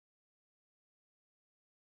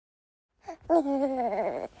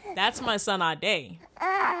That's my son Ade.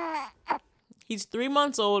 He's 3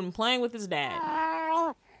 months old and playing with his dad.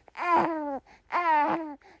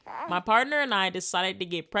 My partner and I decided to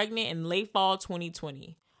get pregnant in late fall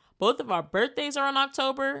 2020. Both of our birthdays are in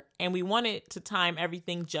October, and we wanted to time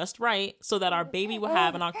everything just right so that our baby would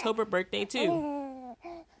have an October birthday too.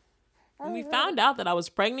 When we found out that I was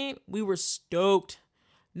pregnant, we were stoked.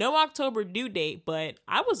 No October due date, but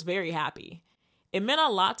I was very happy. It meant a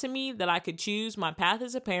lot to me that I could choose my path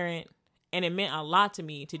as a parent, and it meant a lot to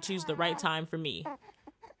me to choose the right time for me.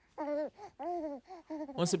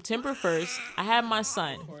 On September 1st, I had my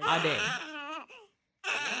son, Ade.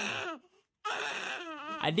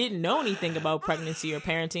 I didn't know anything about pregnancy or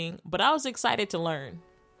parenting, but I was excited to learn.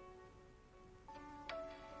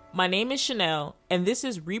 My name is Chanell, and this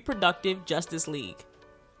is Reproductive Justice League.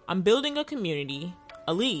 I'm building a community,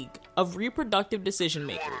 a league of reproductive decision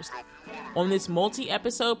makers. On this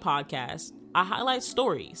multi-episode podcast, I highlight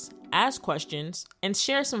stories, ask questions, and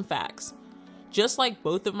share some facts. Just like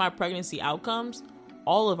both of my pregnancy outcomes,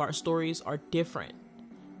 all of our stories are different.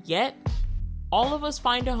 Yet, all of us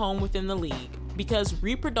find a home within the league because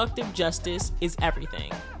reproductive justice is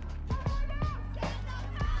everything.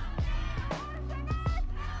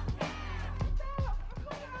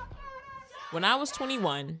 When I was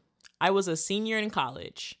 21, I was a senior in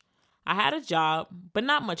college. I had a job, but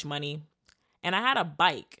not much money. And I had a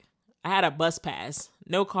bike. I had a bus pass,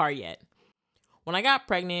 no car yet. When I got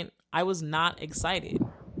pregnant, I was not excited.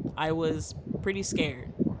 I was pretty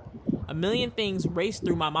scared. A million things raced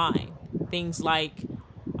through my mind. Things like,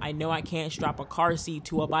 I know I can't strap a car seat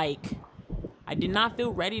to a bike. I did not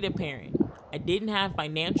feel ready to parent. I didn't have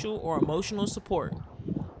financial or emotional support.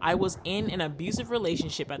 I was in an abusive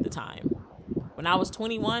relationship at the time. When I was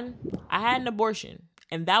 21, I had an abortion,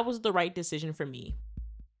 and that was the right decision for me.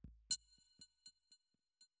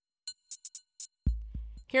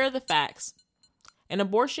 Here are the facts. An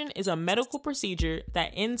abortion is a medical procedure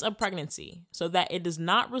that ends a pregnancy so that it does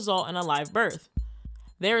not result in a live birth.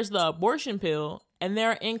 There is the abortion pill, and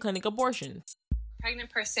there are in-clinic abortions. A pregnant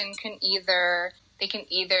person can either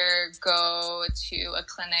go to a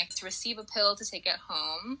clinic to receive a pill to take at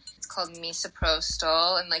home. It's called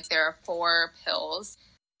misoprostol, and there are 4 pills.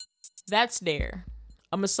 That's Dare,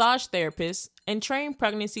 a massage therapist and trained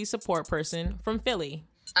pregnancy support person from Philly.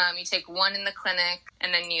 You take 1 in the clinic,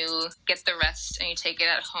 and then you get the rest, and you take it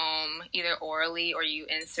at home, either orally or you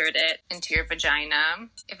insert it into your vagina.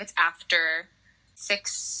 If it's after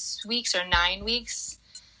 6 weeks or 9 weeks,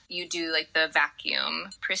 you do the vacuum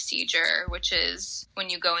procedure, which is when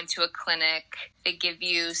you go into a clinic, they give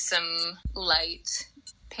you some light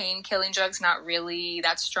pain-killing drugs, not really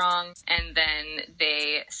that strong, and then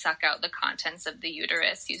they suck out the contents of the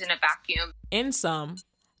uterus using a vacuum. In sum,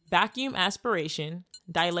 vacuum aspiration,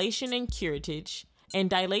 dilation and curettage, and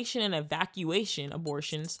dilation and evacuation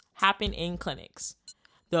abortions happen in clinics.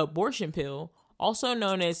 The abortion pill, also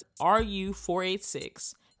known as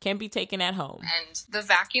RU486, can be taken at home. And the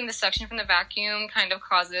suction from the vacuum kind of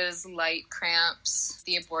causes light cramps.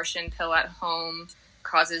 The abortion pill at home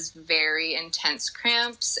causes very intense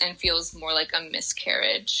cramps and feels more like a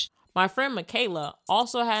miscarriage. My friend Michaela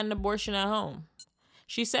also had an abortion at home.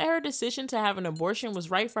 She said her decision to have an abortion was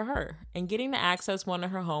right for her, and getting to access one at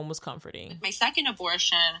her home was comforting. My second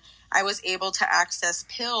abortion, I was able to access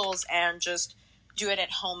pills and just do it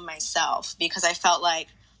at home myself because I felt like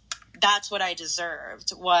that's what I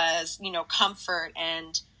deserved was, comfort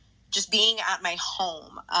and just being at my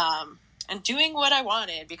home and doing what I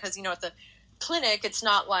wanted because, at the clinic, it's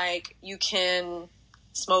not like you can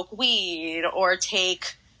smoke weed or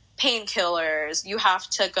take painkillers. You have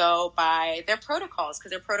to go by their protocols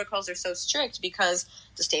because their protocols are so strict because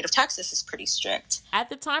the state of Texas is pretty strict. At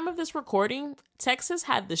the time of this recording, Texas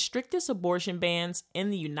had the strictest abortion bans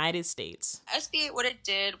in the United States. SB 8, what it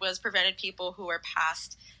did was prevented people who were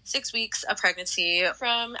past 6 weeks of pregnancy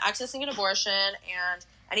from accessing an abortion, and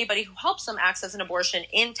anybody who helps them access an abortion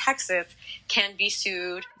in Texas can be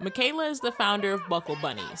sued. Michaela is the founder of Buckle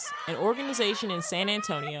Bunnies, an organization in San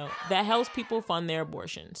Antonio that helps people fund their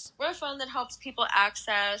abortions. We're a fund that helps people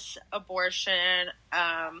access abortion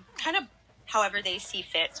kind of however they see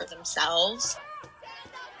fit for themselves.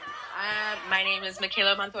 My name is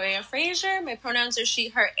Michaela Montoya Frazier. My pronouns are she,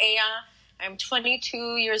 her, ella. I'm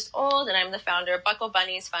 22 years old, and I'm the founder of Buckle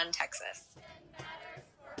Bunnies Fund Texas.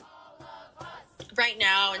 Right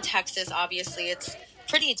now in Texas, obviously, it's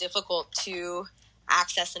pretty difficult to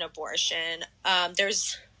access an abortion.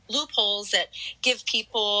 There's loopholes that give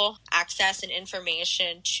people access and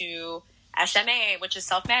information to SMA, which is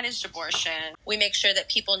self-managed abortion. We make sure that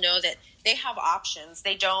people know that they have options.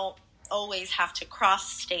 They don't always have to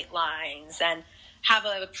cross state lines and have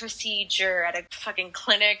a procedure at a fucking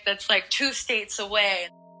clinic that's like 2 states away.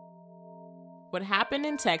 What happened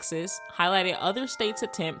in Texas highlighted other states'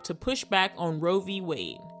 attempt to push back on Roe v.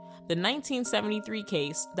 Wade, the 1973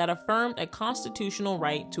 case that affirmed a constitutional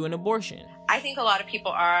right to an abortion. I think a lot of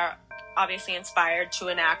people are obviously inspired to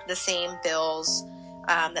enact the same bills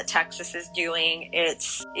that Texas is doing.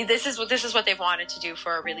 This is what they've wanted to do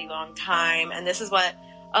for a really long time, and this is what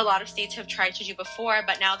a lot of states have tried to do before,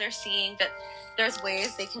 but now they're seeing that there's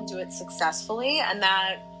ways they can do it successfully, and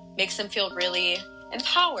that makes them feel really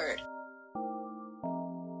empowered.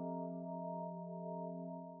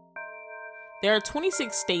 There are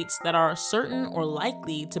 26 states that are certain or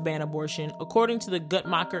likely to ban abortion, according to the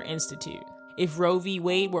Guttmacher Institute. If Roe v.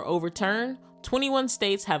 Wade were overturned, 21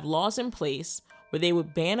 states have laws in place where they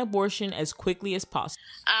would ban abortion as quickly as possible.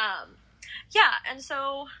 And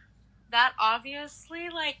so that obviously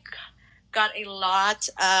got a lot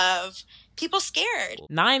of people scared.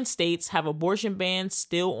 9 states have abortion bans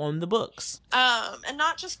still on the books. And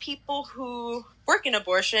not just people who work in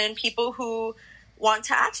abortion, people who want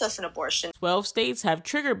to access an abortion. 12 states have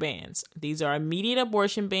trigger bans. These are immediate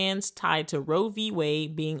abortion bans tied to Roe v.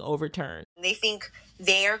 Wade being overturned. They think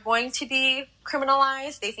they are going to be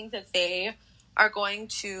criminalized. They think that they are going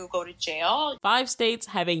to go to jail. 5 states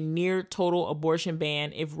have a near total abortion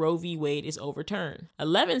ban if Roe v. Wade is overturned.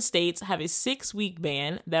 11 states have a 6-week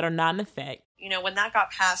ban that are not in effect. When that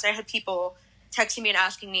got passed, I had people texting me and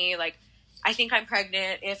asking me, I think I'm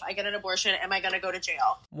pregnant. If I get an abortion, am I going to go to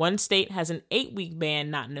jail? 1 state has an 8-week ban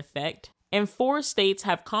not in effect, and 4 states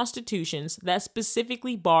have constitutions that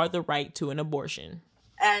specifically bar the right to an abortion.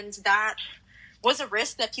 And that was a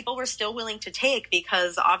risk that people were still willing to take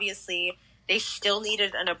because obviously they still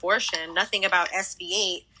needed an abortion. Nothing about SB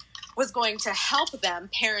 8 was going to help them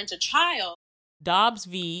parent a child. Dobbs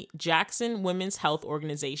v. Jackson Women's Health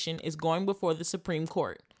Organization is going before the Supreme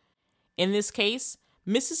Court. In this case,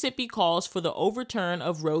 Mississippi calls for the overturn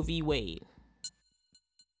of Roe v. Wade.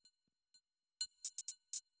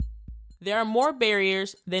 There are more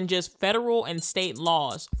barriers than just federal and state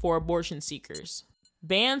laws for abortion seekers.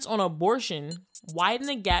 Bans on abortion widen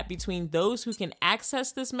the gap between those who can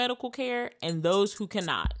access this medical care and those who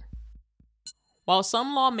cannot. While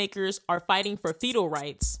some lawmakers are fighting for fetal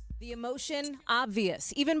rights, the emotion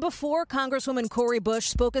obvious, even before Congresswoman Cori Bush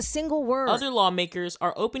spoke a single word. Other lawmakers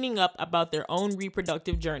are opening up about their own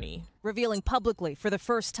reproductive journey, revealing publicly for the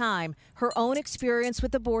first time her own experience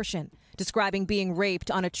with abortion, describing being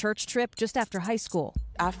raped on a church trip just after high school.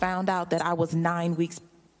 I found out that I was 9 weeks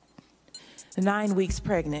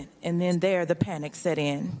pregnant, and then the panic set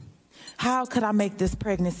in. How could I make this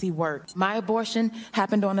pregnancy work? My abortion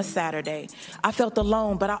happened on a Saturday. I felt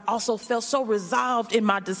alone, but I also felt so resolved in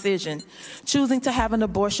my decision. Choosing to have an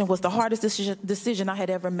abortion was the hardest decision I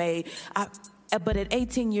had ever made. But at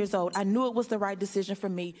 18 years old, I knew it was the right decision for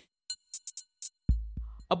me.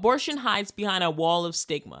 Abortion hides behind a wall of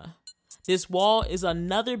stigma. This wall is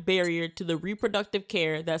another barrier to the reproductive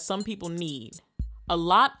care that some people need. A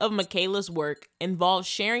lot of Michaela's work involves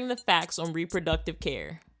sharing the facts on reproductive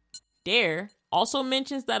care. Dare also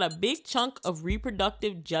mentions that a big chunk of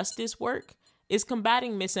reproductive justice work is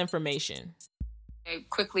combating misinformation. I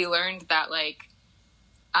quickly learned that,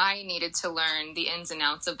 I needed to learn the ins and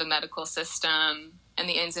outs of the medical system and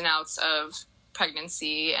the ins and outs of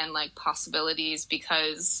pregnancy and, possibilities,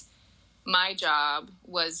 because my job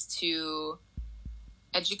was to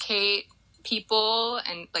educate people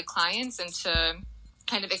and, clients and to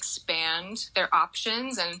kind of expand their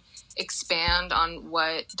options and expand on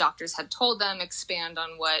what doctors had told them, expand on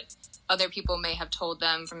what other people may have told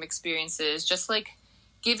them from experiences, just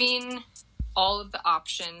giving all of the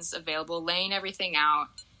options available, laying everything out,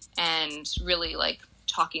 and really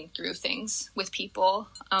talking through things with people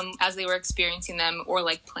as they were experiencing them or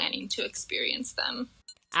planning to experience them.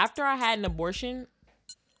 After I had an abortion,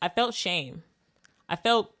 I felt shame. I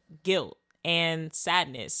felt guilt and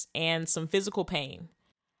sadness and some physical pain.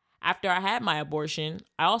 After I had my abortion,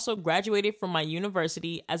 I also graduated from my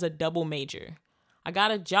university as a double major. I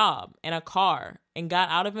got a job and a car and got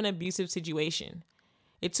out of an abusive situation.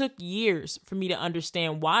 It took years for me to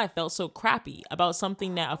understand why I felt so crappy about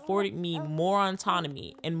something that afforded me more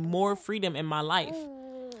autonomy and more freedom in my life.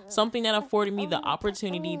 Something that afforded me the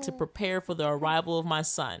opportunity to prepare for the arrival of my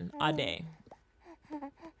son, Ade.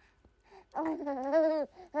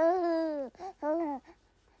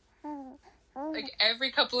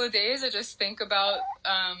 Every couple of days, I just think about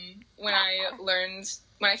when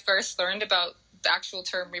I first learned about the actual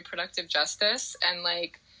term reproductive justice, and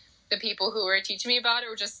the people who were teaching me about it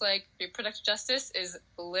were just like, reproductive justice is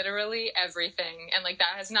literally everything. And like,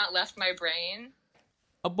 that has not left my brain.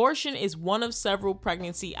 Abortion is one of several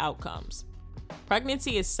pregnancy outcomes.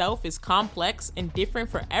 Pregnancy itself is complex and different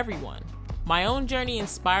for everyone. My own journey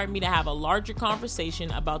inspired me to have a larger conversation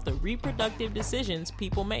about the reproductive decisions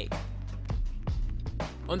people make.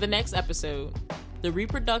 On the next episode, the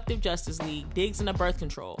Reproductive Justice League digs into birth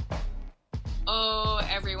control. Oh,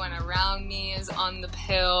 everyone around me is on the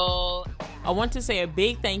pill. I want to say a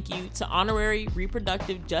big thank you to honorary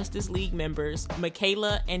Reproductive Justice League members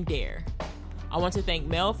Michaela and Dare. I want to thank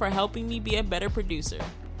Mel for helping me be a better producer.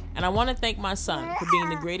 And I want to thank my son for being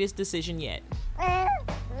the greatest decision yet.